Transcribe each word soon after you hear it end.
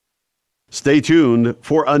Stay tuned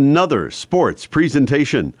for another sports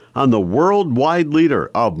presentation on the worldwide leader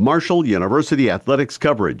of Marshall University athletics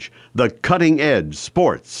coverage, the Cutting Edge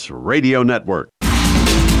Sports Radio Network.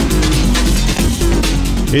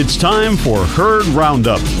 It's time for Herd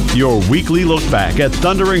Roundup, your weekly look back at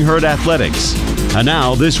Thundering Herd athletics. And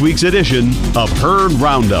now, this week's edition of Herd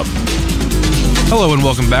Roundup. Hello and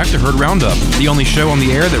welcome back to Herd Roundup, the only show on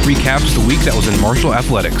the air that recaps the week that was in Marshall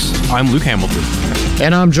athletics. I'm Luke Hamilton.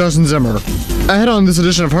 And I'm Justin Zimmer. Ahead on this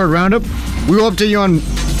edition of Herd Roundup, we will update you on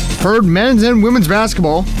Herd men's and women's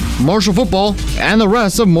basketball, Marshall football, and the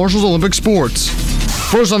rest of Marshall's Olympic sports.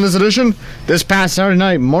 First on this edition, this past Saturday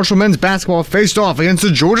night, Marshall men's basketball faced off against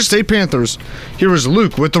the Georgia State Panthers. Here is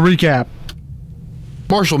Luke with the recap.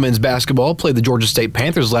 Marshall men's basketball played the Georgia State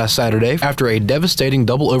Panthers last Saturday after a devastating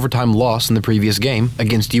double overtime loss in the previous game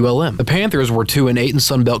against ULM. The Panthers were 2-8 in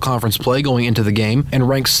Sun Belt Conference play going into the game and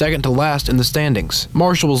ranked second to last in the standings.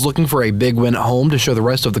 Marshall was looking for a big win at home to show the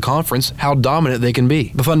rest of the conference how dominant they can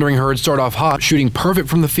be. The Thundering Herd start off hot, shooting perfect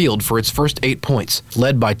from the field for its first 8 points,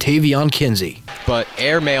 led by Tavion Kinsey. But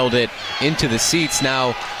air-mailed it into the seats.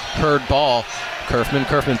 Now Herd ball.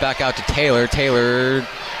 Kerfman back out to Taylor. Taylor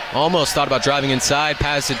almost thought about driving inside.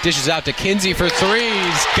 Pass it, dishes out to Kinsey for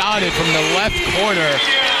threes. Got it from the left corner.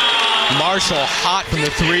 Marshall hot from the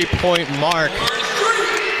three-point mark.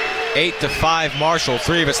 8-5 Marshall,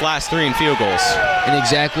 3 of its last 3 in field goals. And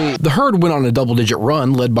exactly. The Herd went on a double-digit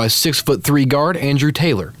run led by 6'3" guard Andrew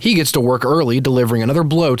Taylor. He gets to work early, delivering another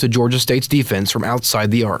blow to Georgia State's defense from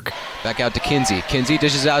outside the arc. Back out to Kinsey. Kinsey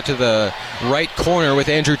dishes out to the right corner with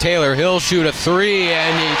Andrew Taylor. He'll shoot a 3,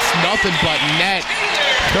 and it's nothing but net.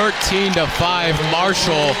 13-5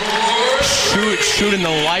 Marshall shooting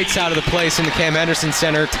the lights out of the place in the Cam Henderson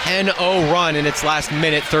Center. 10-0 run in its last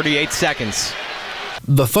minute, 38 seconds.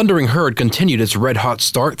 The Thundering Herd continued its red-hot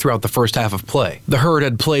start throughout the first half of play. The Herd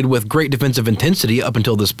had played with great defensive intensity up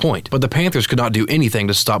until this point, but the Panthers could not do anything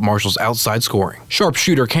to stop Marshall's outside scoring.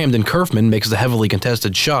 Sharpshooter Camden Kerfman makes the heavily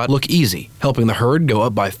contested shot look easy, helping the Herd go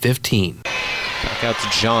up by 15. Back out to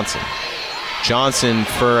Johnson. Johnson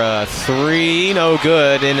for a 3, no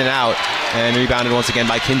good, in and out, and rebounded once again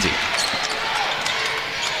by Kinsey.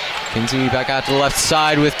 Kinsey back out to the left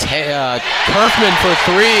side with Kerfman for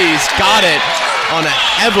threes. Got it on a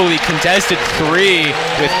heavily contested 3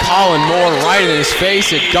 with Colin Moore right in his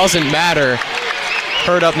face. It doesn't matter.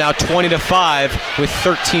 Herd up now 20-5 with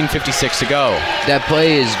 13:56 to go. That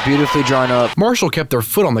play is beautifully drawn up. Marshall kept their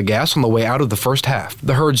foot on the gas on the way out of the first half.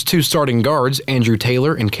 The Herd's 2 starting guards, Andrew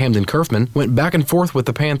Taylor and Camden Kerfman, went back and forth with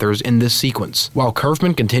the Panthers in this sequence, while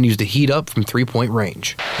Kerfman continues to heat up from three-point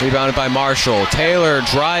range. Rebounded by Marshall. Taylor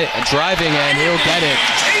driving, and he'll get it.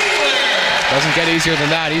 Doesn't get easier than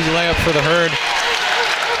that. Easy layup for the Herd.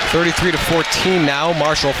 33-14 now.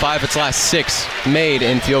 Marshall 5 its last 6 made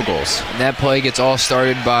in field goals. And that play gets all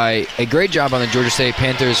started by a great job on the Georgia State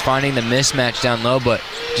Panthers finding the mismatch down low, but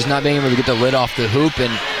just not being able to get the lid off the hoop.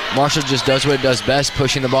 And Marshall just does what it does best,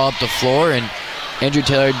 pushing the ball up the floor. And Andrew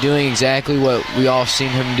Taylor doing exactly what we all seen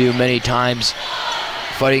him do many times,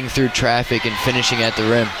 fighting through traffic and finishing at the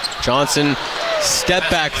rim. Johnson, step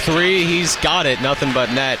back 3. He's got it. Nothing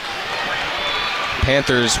but net.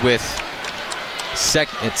 Panthers with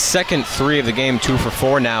its second 3 of the game, 2 for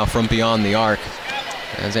 4 now from beyond the arc.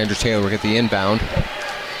 As Andrew Taylor will get the inbound.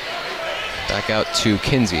 Back out to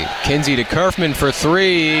Kinsey. Kinsey to Kerfman for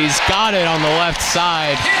 3. He's got it on the left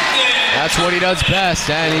side. That's what he does best,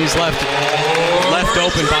 and he's left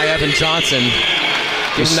open by Evan Johnson.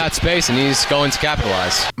 Gives him that space, and he's going to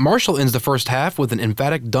capitalize. Marshall ends the first half with an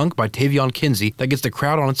emphatic dunk by Tavion Kinsey that gets the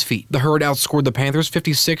crowd on its feet. The Herd outscored the Panthers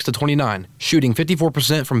 56-29, shooting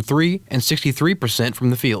 54% from 3 and 63% from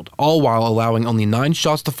the field, all while allowing only 9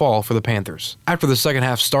 shots to fall for the Panthers. After the second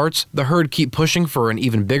half starts, the Herd keep pushing for an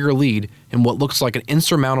even bigger lead in what looks like an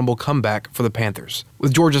insurmountable comeback for the Panthers.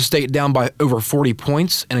 With Georgia State down by over 40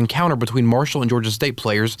 points, an encounter between Marshall and Georgia State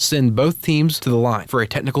players send both teams to the line for a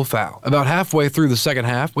technical foul. About halfway through the second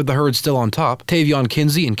half, with the Herd still on top, Tavion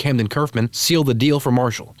Kinsey and Camden Kerfman seal the deal for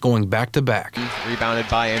Marshall, going back-to-back. Rebounded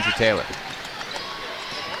by Andrew Taylor.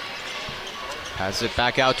 Passes it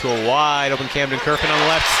back out to a wide-open Camden Kerfman on the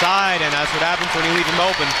left side, and that's what happens when you leave him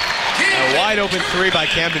open. A wide-open 3 by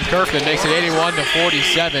Camden Kerfman makes it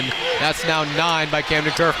 81-47. That's now 9 by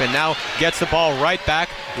Camden Kerfman. Now gets the ball right back.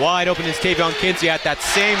 Wide open is Tavion Kinsey at that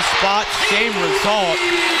same spot, same result.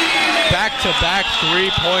 Back-to-back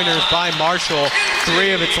 3-pointers by Marshall.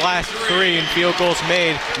 3 of its last 3 in field goals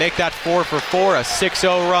made. Make that 4 for 4, a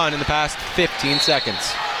 6-0 run in the past 15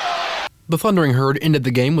 seconds. The Thundering Herd ended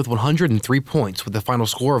the game with 103 points with a final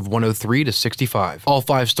score of 103-65. All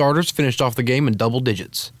 5 starters finished off the game in double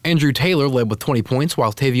digits. Andrew Taylor led with 20 points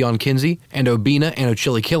while Tavion Kinsey and Obina and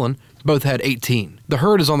Ochili Killen both had 18. The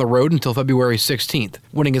Herd is on the road until February 16th,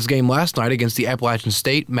 winning its game last night against the Appalachian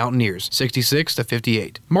State Mountaineers,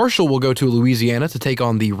 66-58. Marshall will go to Louisiana to take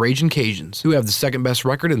on the Ragin' Cajuns, who have the second best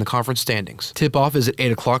record in the conference standings. Tip-off is at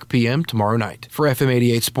 8 o'clock p.m. tomorrow night. For FM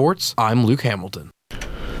 88 Sports, I'm Luke Hamilton.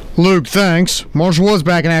 Luke, thanks. Marshall was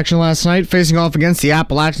back in action last night, facing off against the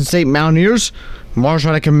Appalachian State Mountaineers. Marshall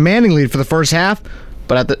had a commanding lead for the first half,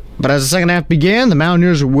 but as the second half began, the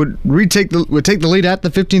Mountaineers would take the lead at the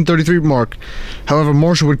 15:33 mark. However,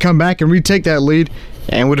 Marshall would come back and retake that lead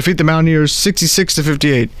and would defeat the Mountaineers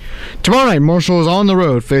 66-58. Tomorrow night, Marshall is on the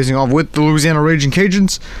road, facing off with the Louisiana Ragin'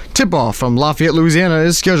 Cajuns. Tip-off from Lafayette, Louisiana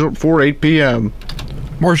is scheduled for 8 p.m.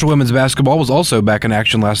 Marshall women's basketball was also back in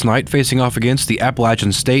action last night, facing off against the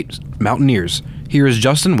Appalachian State Mountaineers. Here is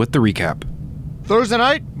Justin with the recap. Thursday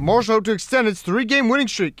night, Marshall hoped to extend its 3-game winning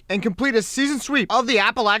streak and complete a season sweep of the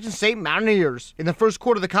Appalachian State Mountaineers. In the first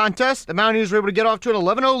quarter of the contest, the Mountaineers were able to get off to an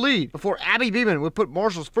 11-0 lead before Abby Beeman would put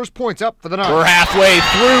Marshall's first points up for the night. We're halfway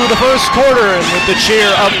through the first quarter, and with the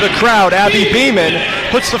cheer of the crowd, Abby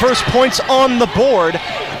Beeman puts the first points on the board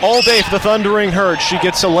all day for the Thundering Herd. She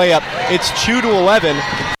gets a layup. It's 2-11.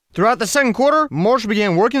 Throughout the second quarter, Marshall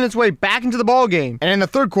began working its way back into the ball game, and in the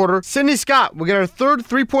third quarter, Sydney Scott would get her third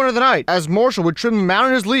three-pointer of the night as Marshall would trim the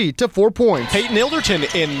Mountaineers' lead to 4 points. Peyton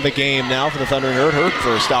Ilderton in the game now for the Thundering Herd, her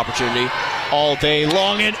first opportunity all day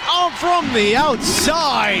long, and out from the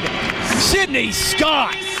outside, Sydney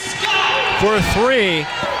Scott for 3.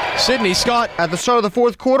 Sydney Scott. At the start of the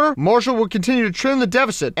fourth quarter, Marshall would continue to trim the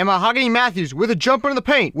deficit, and Mahogany Matthews, with a jumper in the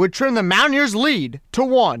paint, would trim the Mountaineers' lead to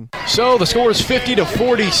 1. So the score is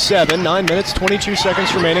 50-47, 9 minutes, 22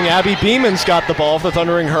 seconds remaining. Abby Beeman's got the ball for the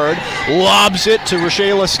Thundering Herd, lobs it to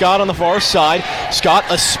Rashayla Scott on the far side. Scott,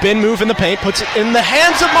 a spin move in the paint, puts it in the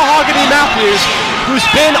hands of Mahogany Matthews, who's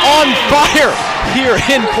been on fire here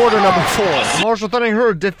in quarter number 4. Marshall Thundering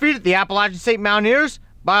Herd defeated the Appalachian State Mountaineers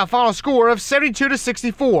by a final score of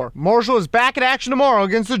 72-64. Marshall is back in action tomorrow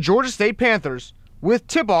against the Georgia State Panthers, with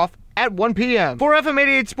tip-off at 1 p.m. For FM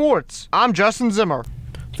 88 Sports, I'm Justin Zimmer.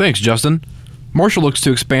 Thanks, Justin. Marshall looks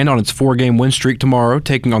to expand on its 4-game win streak tomorrow,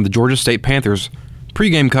 taking on the Georgia State Panthers.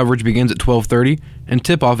 Pre-game coverage begins at 12:30, and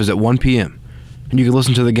tip-off is at 1 p.m. And you can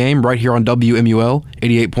listen to the game right here on WMUL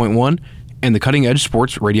 88.1 and the Cutting Edge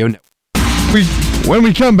Sports Radio Network. When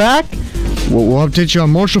we come back, we'll update you on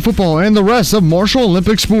Marshall football and the rest of Marshall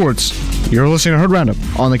Olympic sports. You're listening to Herd Roundup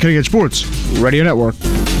on the Cutting Edge Sports Radio Network.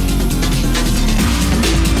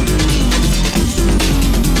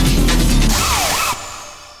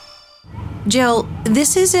 Jill,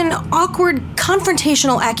 this is an awkward,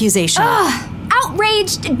 confrontational accusation.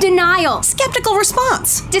 Outraged denial. Skeptical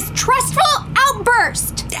response. Distrustful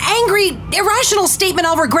outburst. Angry, irrational statement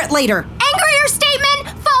I'll regret later. Angrier statement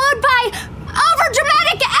followed by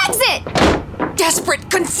overdramatic exit. Desperate,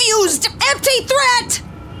 confused, empty threat.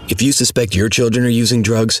 If you suspect your children are using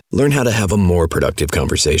drugs, learn how to have a more productive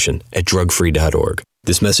conversation at drugfree.org.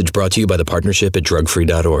 This message brought to you by the partnership at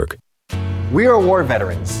drugfree.org. We are war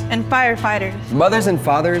veterans. And firefighters. Mothers and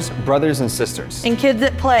fathers, brothers and sisters. And kids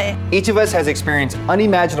that play. Each of us has experienced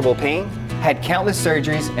unimaginable pain, had countless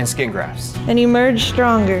surgeries and skin grafts. And emerged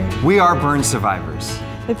stronger. We are burn survivors.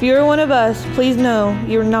 If you're one of us, please know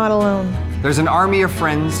you're not alone. There's an army of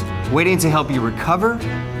friends waiting to help you recover,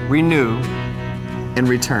 renew, and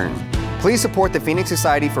return. Please support the Phoenix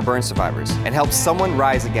Society for Burn Survivors and help someone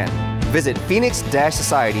rise again. Visit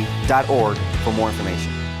phoenix-society.org for more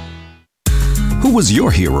information. Who was your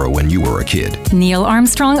hero when you were a kid? Neil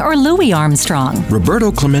Armstrong or Louis Armstrong?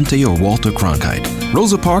 Roberto Clemente or Walter Cronkite?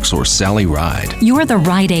 Rosa Parks or Sally Ride? You're the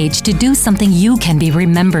right age to do something you can be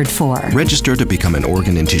remembered for. Register to become an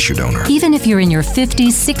organ and tissue donor. Even if you're in your 50s,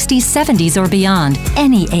 60s, 70s, or beyond,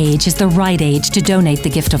 any age is the right age to donate the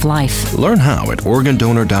gift of life. Learn how at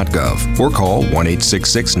organdonor.gov or call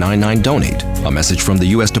 1-866-99-DONATE. A message from the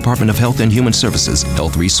U.S. Department of Health and Human Services,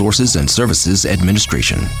 Health Resources and Services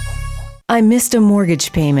Administration. I missed a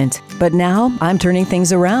mortgage payment, but now I'm turning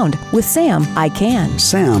things around. With Sam, I can.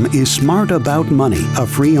 Sam is Smart About Money, a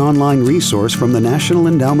free online resource from the National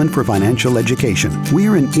Endowment for Financial Education.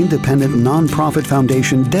 We're an independent nonprofit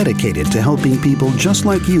foundation dedicated to helping people just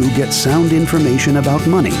like you get sound information about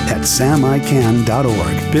money at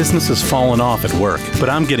samican.org. Business has fallen off at work, but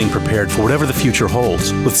I'm getting prepared for whatever the future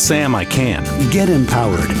holds. With Sam, I can. Get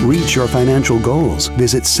empowered. Reach your financial goals.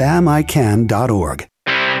 Visit samican.org.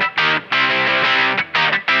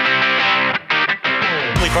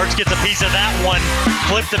 Burks gets a piece of that one,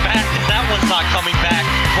 flipped it back, and that one's not coming back.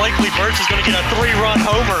 Blakely Burks is going to get a 3-run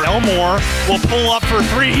homer. Elmore will pull up for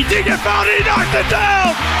 3. He did get fouled, he knocked it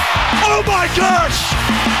down! Oh my gosh!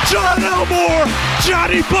 John Elmore,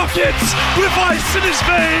 Johnny Buckets with ice in his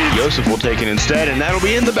veins! Joseph will take it instead, and that'll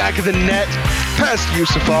be in the back of the net. Past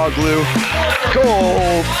Yusufoglu.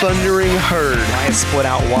 Goal, Thundering Herd. Levias split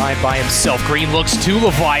out wide by himself. Green looks to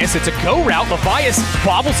Levias. It's a go route. Levias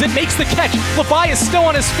bobbles it, makes the catch. Levias still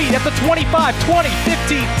on his feet at the 25, 20,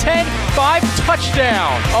 15, 10, 5,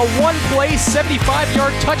 touchdown. A one-play,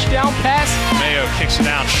 75-yard touchdown pass. Mayo kicks it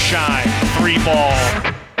out, shy.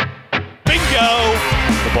 3-ball. Bingo!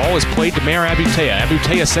 The ball is played to Mayor Abutea.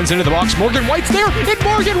 Abutea sends it into the box. Morgan White's there, and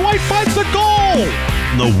Morgan White finds the goal!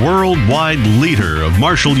 The worldwide leader of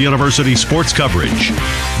Marshall University sports coverage.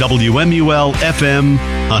 WMUL-FM,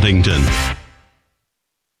 Huntington.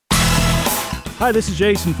 Hi, this is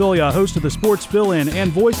Jason Filia, host of the Sports Fill-In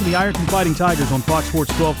and voice of the Ironton Fighting Tigers on Fox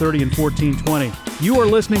Sports 1230 and 1420. You are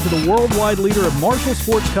listening to the worldwide leader of Marshall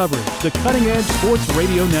sports coverage, the Cutting Edge Sports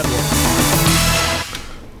Radio Network.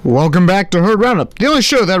 Welcome back to Herd Roundup, the only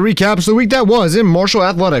show that recaps the week that was in Marshall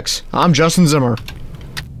athletics. I'm Justin Zimmer.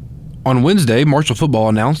 On Wednesday, Marshall football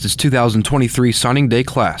announced its 2023 signing day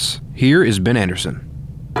class. Here is Ben Anderson.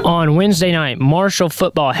 On Wednesday night, Marshall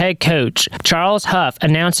football head coach Charles Huff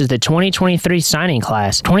announces the 2023 signing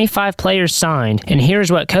class. 25 players signed, and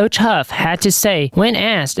here's what Coach Huff had to say when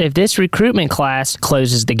asked if this recruitment class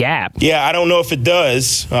closes the gap. Yeah, I don't know if it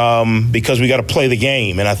does because we got to play the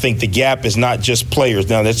game, and I think the gap is not just players.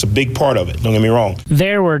 Now, that's a big part of it. Don't get me wrong.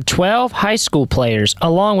 There were 12 high school players,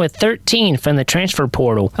 along with 13 from the transfer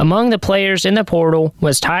portal. Among the players in the portal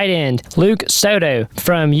was tight end Luke Soto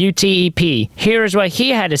from UTEP. Here's what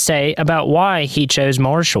he had to say about why he chose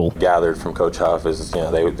Marshall. Gathered from Coach Huff is,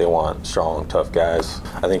 they want strong, tough guys.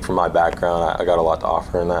 I think from my background, I got a lot to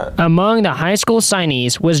offer in that. Among the high school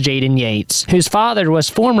signees was Jaden Yates, whose father was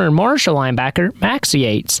former Marshall linebacker Max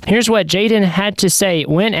Yates. Here's what Jaden had to say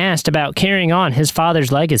when asked about carrying on his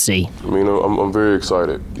father's legacy. I'm very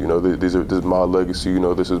excited. This is my legacy.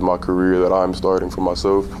 This is my career that I'm starting for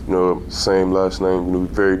myself. Same last name,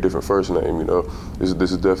 very different first name.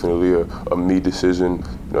 This is definitely a me decision.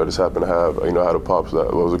 Just happened to have, I had a pops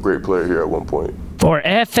that was a great player here at one point. For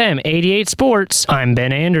FM 88 Sports, I'm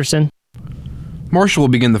Ben Anderson. Marshall will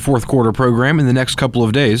begin the fourth quarter program in the next couple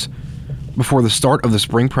of days before the start of the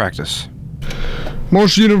spring practice.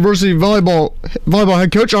 Marshall University volleyball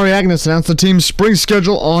head coach Ari Agnes announced the team's spring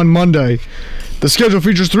schedule on Monday. The schedule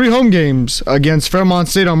features 3 home games against Fairmont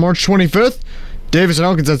State on March 25th, Davis and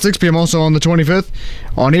Elkins at 6 p.m. also on the 25th.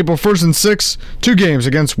 On April 1st and 6th, 2 games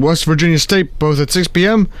against West Virginia State, both at 6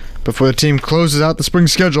 p.m., before the team closes out the spring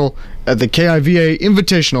schedule at the KIVA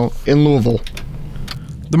Invitational in Louisville.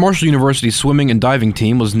 The Marshall University swimming and diving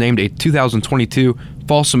team was named a 2022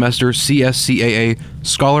 fall semester CSCAA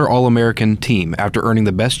Scholar All-American team after earning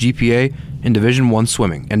the best GPA in Division I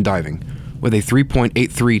swimming and diving with a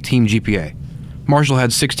 3.83 team GPA. Marshall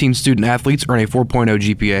had 16 student athletes earn a 4.0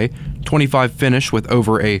 GPA, 25 finish with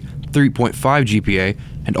over a 3.5 GPA,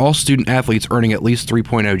 and all student athletes earning at least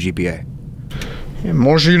 3.0 GPA. And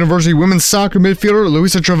Marshall University women's soccer midfielder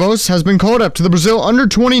Luisa Travos has been called up to the Brazil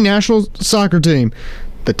under-20 national soccer team.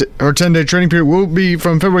 Her 10-day training period will be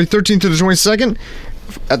from February 13th to the 22nd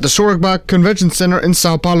at the Sorocaba Convention Center in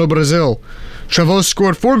Sao Paulo, Brazil. Travos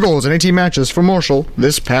scored 4 goals in 18 matches for Marshall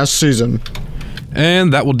this past season.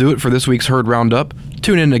 And that will do it for this week's Herd Roundup.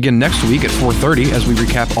 Tune in again next week at 4:30 as we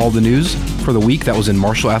recap all the news for the week that was in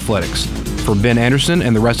Marshall athletics. For Ben Anderson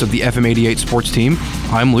and the rest of the FM 88 sports team,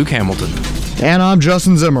 I'm Luke Hamilton. And I'm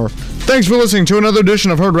Justin Zimmer. Thanks for listening to another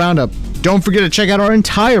edition of Herd Roundup. Don't forget to check out our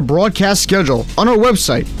entire broadcast schedule on our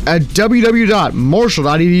website at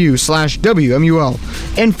www.marshall.edu/WMUL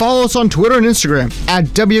and follow us on Twitter and Instagram at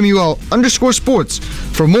WMUL_sports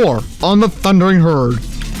for more on the Thundering Herd.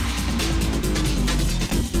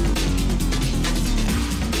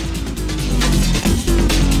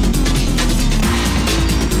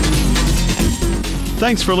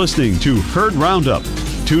 Thanks for listening to Herd Roundup.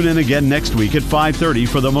 Tune in again next week at 5:30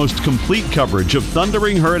 for the most complete coverage of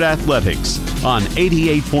Thundering Herd athletics on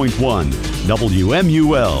 88.1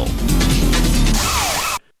 WMUL.